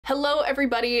Hello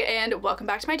everybody and welcome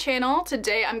back to my channel.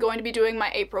 Today I'm going to be doing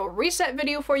my April reset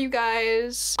video for you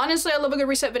guys. Honestly, I love a good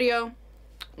reset video.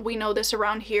 We know this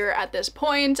around here at this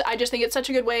point. I just think it's such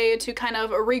a good way to kind of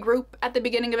regroup at the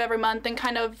beginning of every month and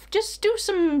kind of just do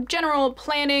some general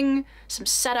planning, some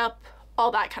setup, all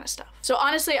that kind of stuff. So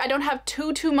honestly, I don't have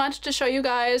too much to show you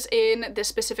guys in this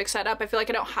specific setup. I feel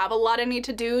like I don't have a lot I need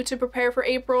to do to prepare for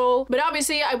April, but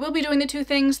obviously I will be doing the two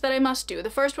things that I must do. The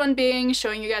first one being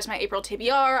showing you guys my April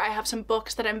TBR. I have some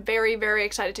books that I'm very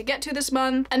excited to get to this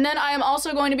month. And then I am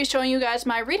also going to be showing you guys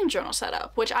my reading journal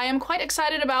setup, which I am quite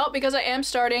excited about because I am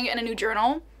starting in a new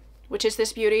journal, which is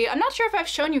this beauty. I'm not sure if I've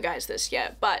shown you guys this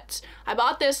yet, but I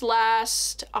bought this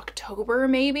last October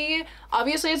maybe.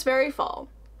 Obviously it's very fall.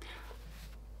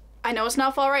 I know it's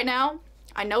not fall right now,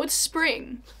 I know it's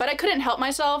spring, but I couldn't help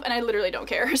myself and I literally don't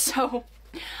care, so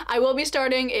I will be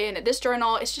starting in this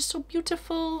journal. It's just so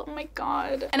beautiful, oh my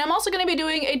god. And I'm also going to be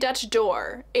doing a Dutch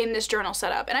door in this journal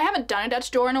setup, and I haven't done a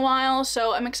Dutch door in a while,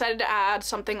 so I'm excited to add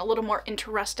something a little more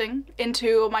interesting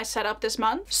into my setup this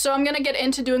month. So I'm going to get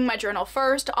into doing my journal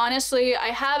first. Honestly, I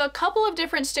have a couple of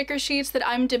different sticker sheets that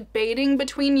I'm debating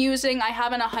between using. I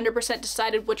haven't 100%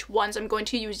 decided which ones I'm going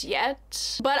to use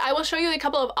yet, but I will show you a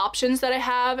couple of options that I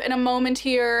have in a moment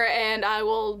here, and I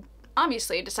will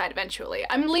obviously decide eventually.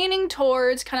 I'm leaning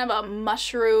towards kind of a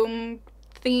mushroom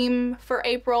theme for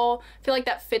April. I feel like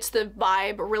that fits the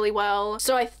vibe really well.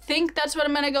 So I think that's what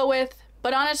I'm gonna go with,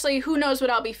 but honestly, who knows what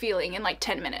I'll be feeling in like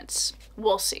 10 minutes.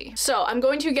 We'll see. So I'm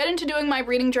going to get into doing my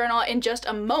reading journal in just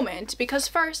a moment, because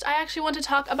first I actually want to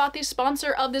talk about the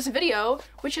sponsor of this video,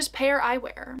 which is Pair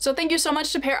Eyewear. So thank you so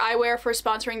much to Pair Eyewear for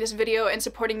sponsoring this video and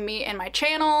supporting me and my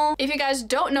channel. If you guys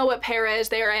don't know what Pair is,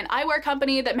 they are an eyewear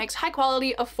company that makes high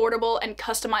quality, affordable, and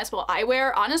customizable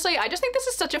eyewear. Honestly, I just think this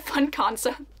is such a fun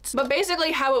concept. But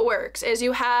basically how it works is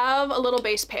you have a little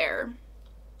base pair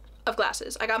of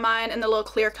glasses. I got mine in the little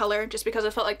clear color just because I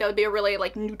felt like that would be a really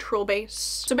like neutral base.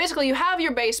 So basically you have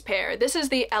your base pair. This is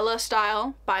the Ella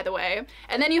style, by the way.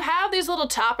 And then you have these little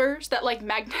toppers that like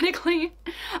magnetically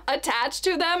attach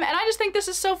to them. And I just think this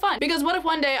is so fun because what if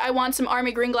one day I want some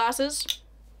army green glasses?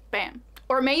 Bam.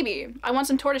 Or maybe I want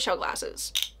some tortoiseshell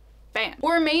glasses. Bam.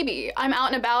 Or maybe I'm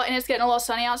out and about and it's getting a little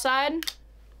sunny outside.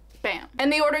 Bam.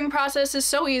 And the ordering process is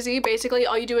so easy. Basically,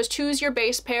 all you do is choose your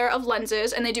base pair of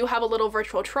lenses, and they do have a little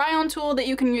virtual try-on tool that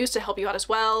you can use to help you out as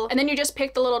well. And then you just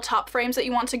pick the little top frames that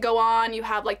you want to go on. You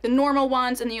have like the normal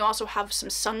ones, and then you also have some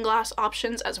sunglass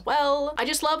options as well. I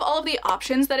just love all of the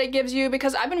options that it gives you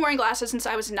because I've been wearing glasses since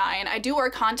I was 9. I do wear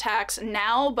contacts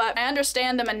now, but I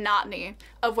understand the monotony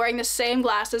of wearing the same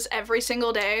glasses every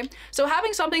single day. So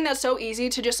having something that's so easy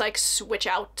to just like switch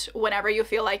out whenever you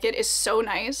feel like it is so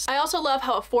nice. I also love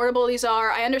how affordable these are.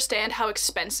 I understand how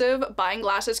expensive buying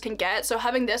glasses can get, so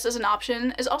having this as an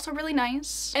option is also really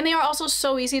nice. And they are also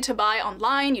so easy to buy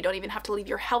online. You don't even have to leave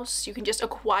your house. You can just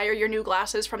acquire your new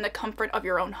glasses from the comfort of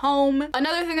your own home.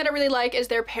 Another thing that I really like is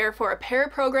their Pair for a Pair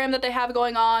program that they have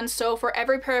going on. So for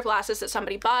every pair of glasses that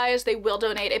somebody buys, they will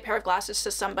donate a pair of glasses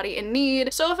to somebody in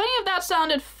need. So if any of that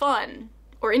sounded fun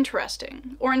or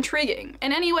interesting or intriguing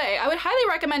in any way, I would highly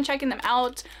recommend checking them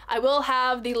out. I will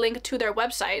have the link to their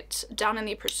website down in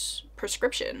the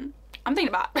prescription. I'm thinking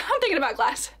about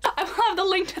glass. I will have the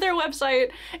link to their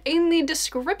website in the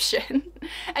description.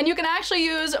 And you can actually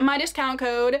use my discount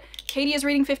code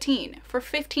katieisreading15 for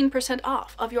 15%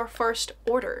 off of your first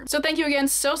order. So thank you again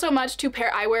so much to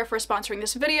Pair Eyewear for sponsoring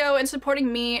this video and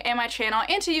supporting me and my channel,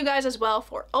 and to you guys as well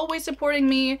for always supporting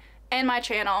me and my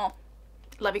channel.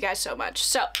 Love you guys so much.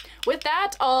 So with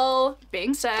that all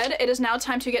being said, it is now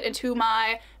time to get into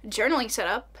my journaling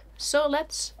setup. So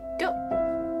let's go.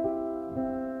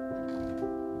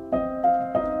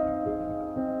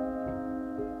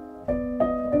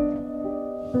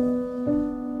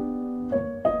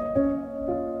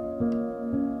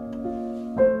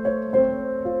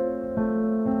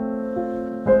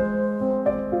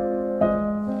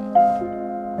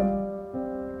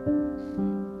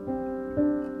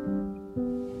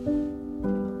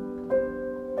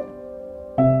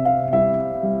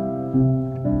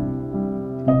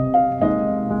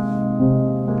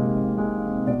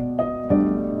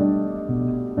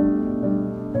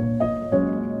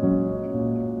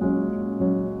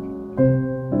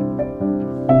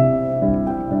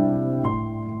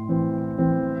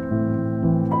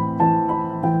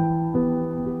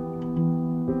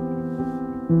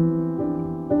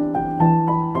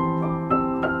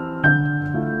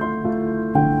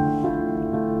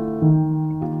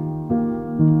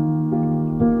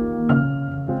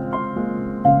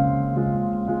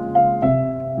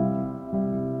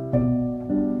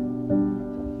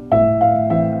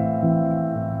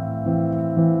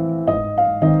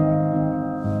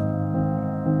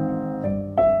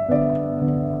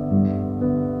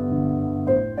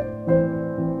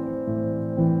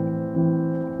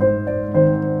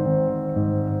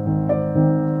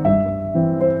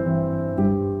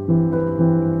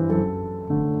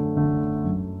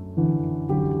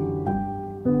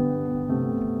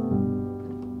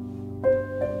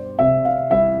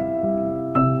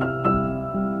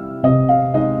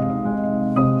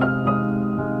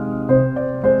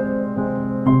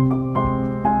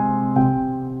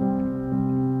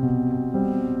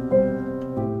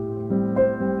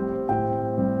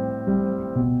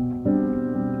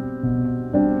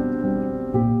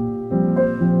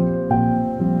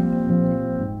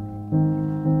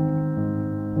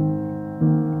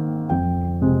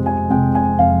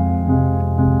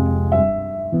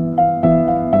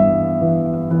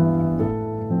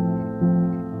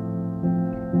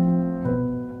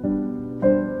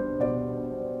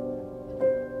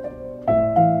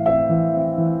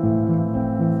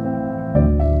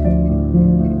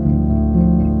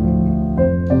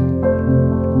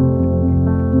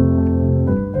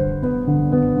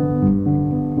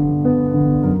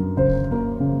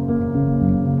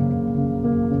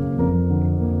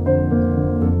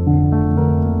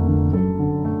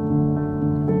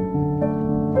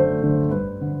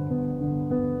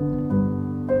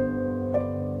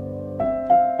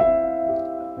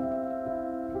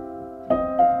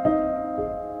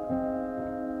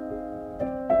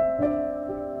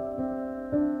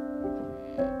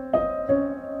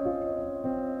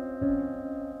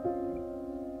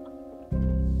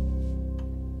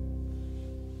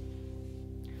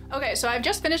 so I've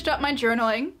just finished up my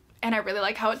journaling and I really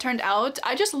like how it turned out.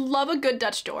 I just love a good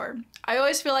Dutch door. I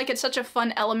always feel like it's such a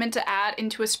fun element to add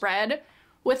into a spread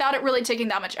without it really taking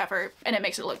that much effort, and it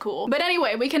makes it look cool. But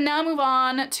anyway, we can now move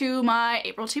on to my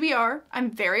April TBR.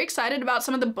 I'm very excited about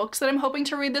some of the books that I'm hoping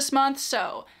to read this month,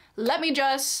 so let me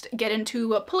just get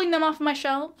into pulling them off my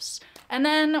shelves, and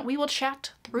then we will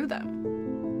chat through them.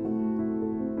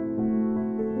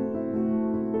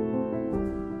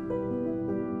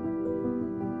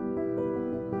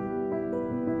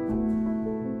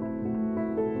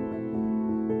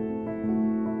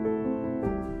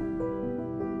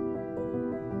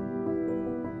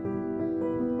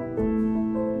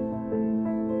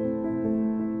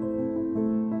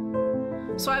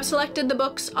 So I've selected the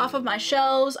books off of my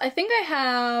shelves. I think I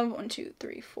have 1, 2,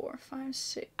 3, 4, 5,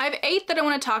 6. I have 8 that I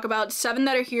want to talk about, 7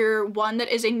 that are here, 1 that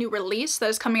is a new release that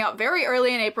is coming out very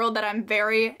early in April that I'm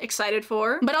very excited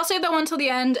for. But I'll save that one till the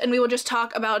end and we will just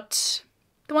talk about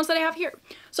the ones that I have here.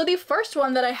 So the first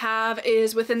one that I have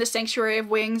is Within the Sanctuary of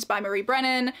Wings by Marie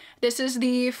Brennan. This is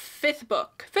the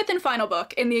 5th and final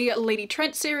book in the Lady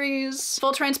Trent series.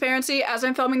 Full transparency, as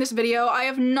I'm filming this video, I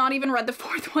have not even read the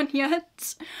 4th one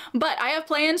yet, but I have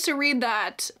plans to read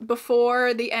that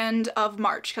before the end of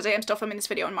March, because I am still filming this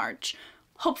video in March,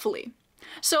 hopefully.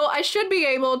 So I should be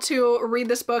able to read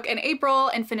this book in April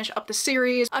and finish up the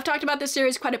series. I've talked about this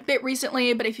series quite a bit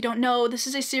recently, but if you don't know, this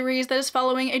is a series that is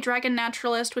following a dragon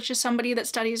naturalist, which is somebody that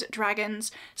studies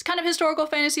dragons. It's kind of historical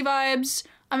fantasy vibes.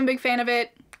 I'm a big fan of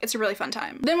it. It's a really fun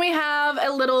time. Then we have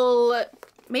a little,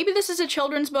 maybe this is a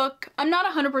children's book. I'm not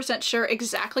 100% sure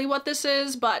exactly what this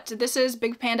is, but this is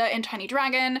Big Panda and Tiny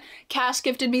Dragon. Cass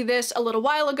gifted me this a little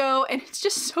while ago, and it's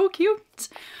just so cute.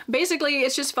 Basically,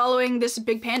 it's just following this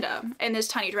big panda and this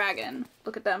tiny dragon.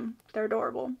 Look at them. They're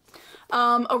adorable.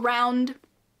 Around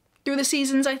through the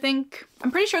seasons, I think.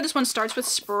 I'm pretty sure this one starts with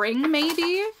spring,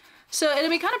 maybe? So it'll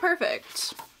be kind of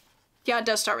perfect. Yeah, it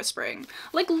does start with spring.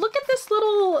 Like, look at this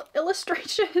little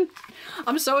illustration.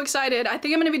 I'm so excited. I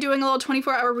think I'm gonna be doing a little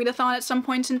 24-hour readathon at some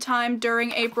point in time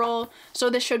during April, so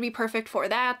this should be perfect for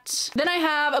that. Then I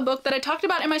have a book that I talked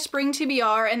about in my spring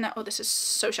TBR, and that, oh, this is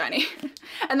so shiny.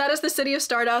 And that is The City of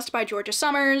Stardust by Georgia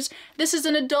Summers. This is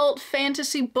an adult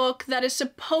fantasy book that is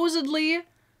supposedly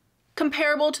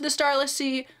comparable to The Starless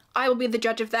Sea. I will be the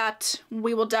judge of that.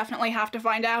 We will definitely have to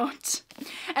find out.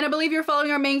 And I believe you're following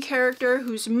our main character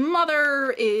whose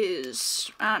mother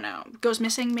is, I don't know, goes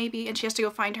missing maybe, and she has to go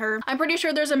find her. I'm pretty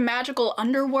sure there's a magical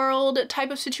underworld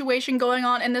type of situation going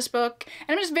on in this book,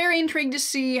 and I'm just very intrigued to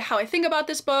see how I think about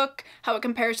this book, how it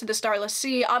compares to The Starless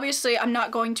Sea. Obviously, I'm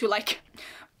not going to like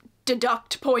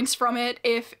deduct points from it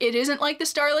if it isn't like The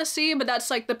Starless Sea, but that's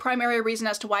like the primary reason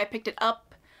as to why I picked it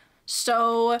up.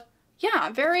 So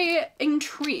yeah, very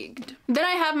intrigued. Then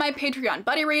I have my Patreon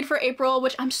buddy read for April,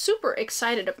 which I'm super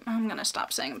excited about. I'm gonna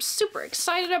stop saying I'm super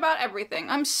excited about everything.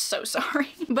 I'm so sorry.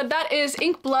 But that is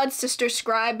Ink Blood Sister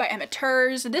Scribe by Emma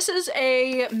Turs. This is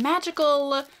a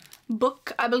magical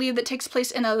book, I believe, that takes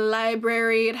place in a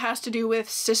library. It has to do with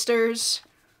sisters,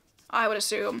 I would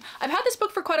assume. I've had this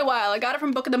book for quite a while. I got it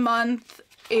from Book of the Month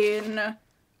in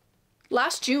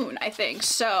last June, I think.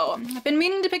 So I've been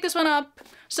meaning to pick this one up.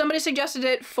 Somebody suggested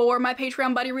it for my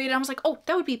Patreon buddy read, and I was like, oh,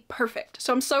 that would be perfect.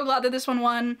 So I'm so glad that this one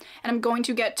won, and I'm going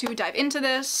to get to dive into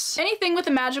this. Anything with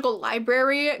a magical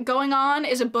library going on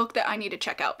is a book that I need to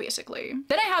check out, basically.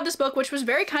 Then I have this book, which was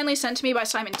very kindly sent to me by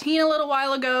Simon Teen a little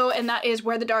while ago, and that is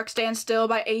Where the Dark Stands Still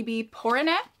by A.B.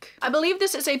 Poranek. I believe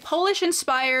this is a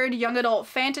Polish-inspired young adult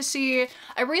fantasy.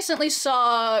 I recently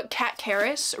saw Kat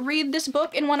Karras read this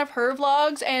book in one of her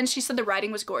vlogs, and she said the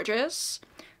writing was gorgeous.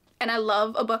 And I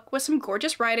love a book with some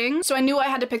gorgeous writing, so I knew I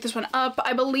had to pick this one up.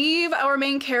 I believe our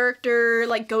main character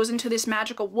like goes into this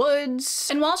magical woods,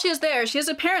 and while she is there, she is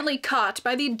apparently caught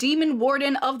by the demon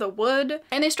warden of the wood,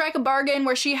 and they strike a bargain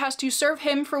where she has to serve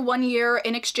him for 1 year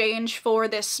in exchange for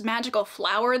this magical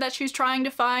flower that she's trying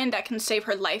to find that can save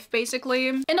her life, basically.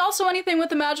 And also anything with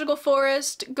the magical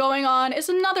forest going on is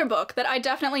another book that I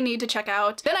definitely need to check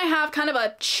out. Then I have kind of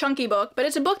a chunky book, but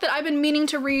it's a book that I've been meaning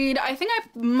to read. I think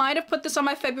I might have put this on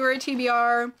my February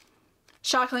TBR.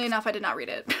 Shockingly enough, I did not read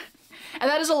it. And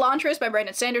that is Elantris by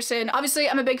Brandon Sanderson. Obviously,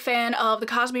 I'm a big fan of the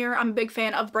Cosmere. I'm a big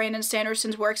fan of Brandon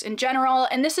Sanderson's works in general,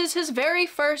 and this is his very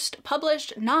first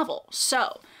published novel.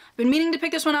 So, I've been meaning to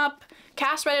pick this one up.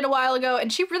 Cass read it a while ago,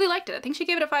 and she really liked it. I think she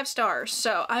gave it a 5 stars,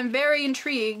 so I'm very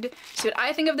intrigued to see what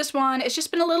I think of this one. It's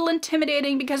just been a little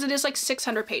intimidating because it is like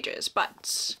 600 pages,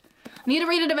 but I need to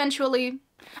read it eventually.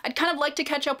 I'd kind of like to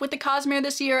catch up with the Cosmere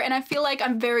this year, and I feel like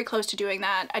I'm very close to doing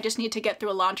that. I just need to get through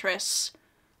Elantris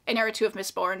and Era 2 of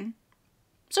Mistborn.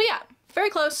 So yeah, very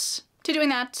close to doing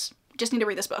that. just need to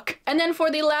read this book. And then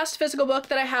for the last physical book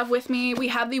that I have with me, we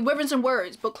have the Wyverns and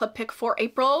Words book club pick for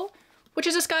April, which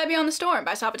is A Sky Beyond the Storm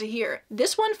by Sabaa Tahir.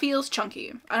 This one feels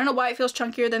chunky. I don't know why it feels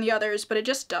chunkier than the others, but it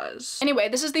just does. Anyway,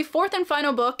 this is the fourth and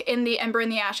final book in the Ember and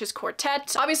the Ashes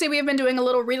quartet. Obviously, we have been doing a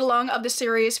little read-along of the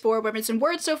series for Wyverns and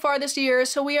Words so far this year,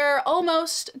 so we are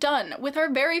almost done with our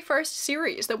very first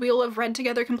series that we will have read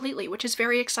together completely, which is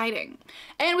very exciting.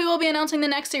 And we will be announcing the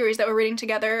next series that we're reading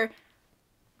together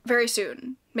very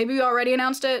soon. Maybe we already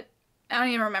announced it. I don't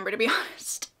even remember, to be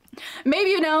honest. Maybe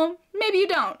you know, maybe you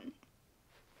don't.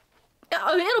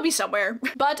 It'll be somewhere.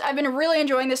 But I've been really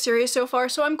enjoying this series so far,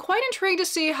 so I'm quite intrigued to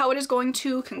see how it is going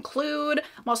to conclude.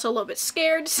 I'm also a little bit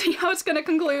scared to see how it's going to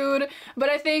conclude, but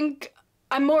I think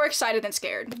I'm more excited than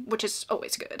scared, which is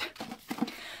always good.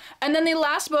 And then the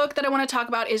last book that I want to talk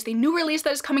about is the new release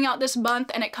that is coming out this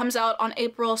month, and it comes out on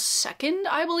April 2nd,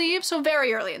 I believe, so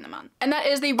very early in the month. And that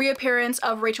is the reappearance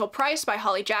of Rachel Price by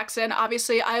Holly Jackson.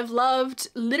 Obviously, I've loved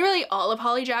literally all of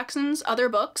Holly Jackson's other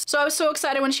books, so I was so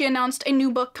excited when she announced a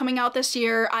new book coming out this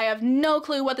year. I have no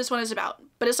clue what this one is about,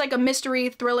 but it's like a mystery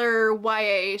thriller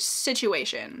YA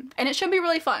situation, and it should be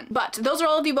really fun. But those are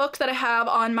all of the books that I have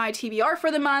on my TBR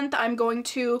for the month. I'm going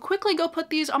to quickly go put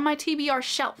these on my TBR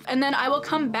shelf, and then I will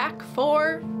come back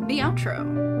for the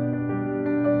outro.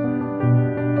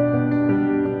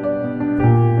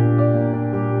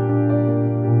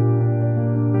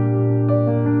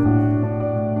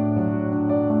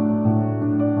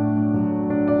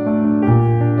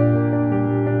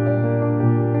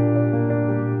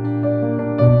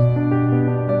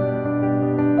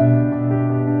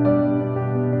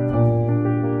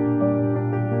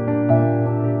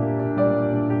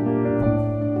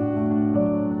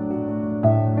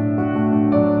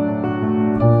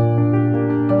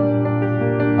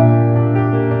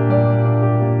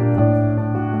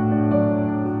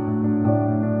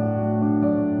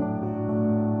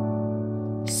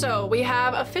 So we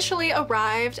have officially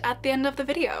arrived at the end of the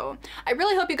video. I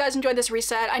really hope you guys enjoyed this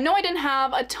reset. I know I didn't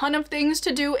have a ton of things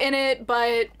to do in it,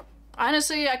 but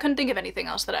honestly, I couldn't think of anything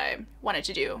else that I wanted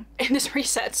to do in this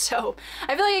reset, so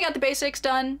I feel like I got the basics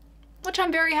done, which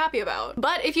I'm very happy about.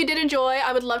 But if you did enjoy,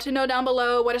 I would love to know down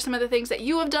below what are some of the things that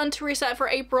you have done to reset for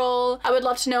April. I would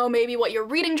love to know maybe what your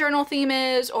reading journal theme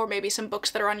is, or maybe some books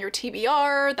that are on your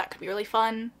TBR. That could be really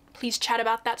fun. Please chat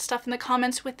about that stuff in the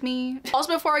comments with me.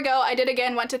 Also, before I go, I did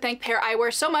again want to thank Pair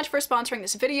Eyewear so much for sponsoring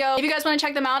this video. If you guys want to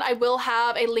check them out, I will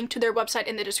have a link to their website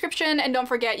in the description, and don't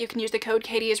forget you can use the code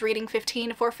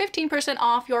katieisreading15 for 15%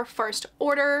 off your first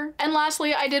order. And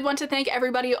lastly, I did want to thank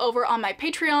everybody over on my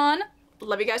Patreon.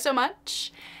 Love you guys so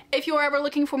much. If you are ever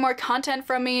looking for more content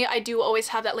from me, I do always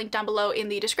have that link down below in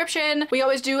the description. We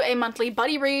always do a monthly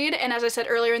buddy read, and as I said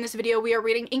earlier in this video, we are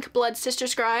reading Inkblood Sister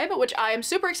Scribe, which I am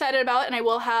super excited about, and I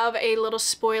will have a little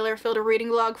spoiler-filled reading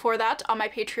vlog for that on my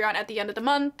Patreon at the end of the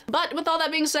month. But with all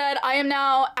that being said, I am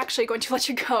now actually going to let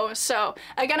you go. So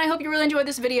again, I hope you really enjoyed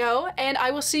this video, and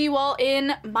I will see you all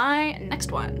in my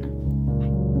next one.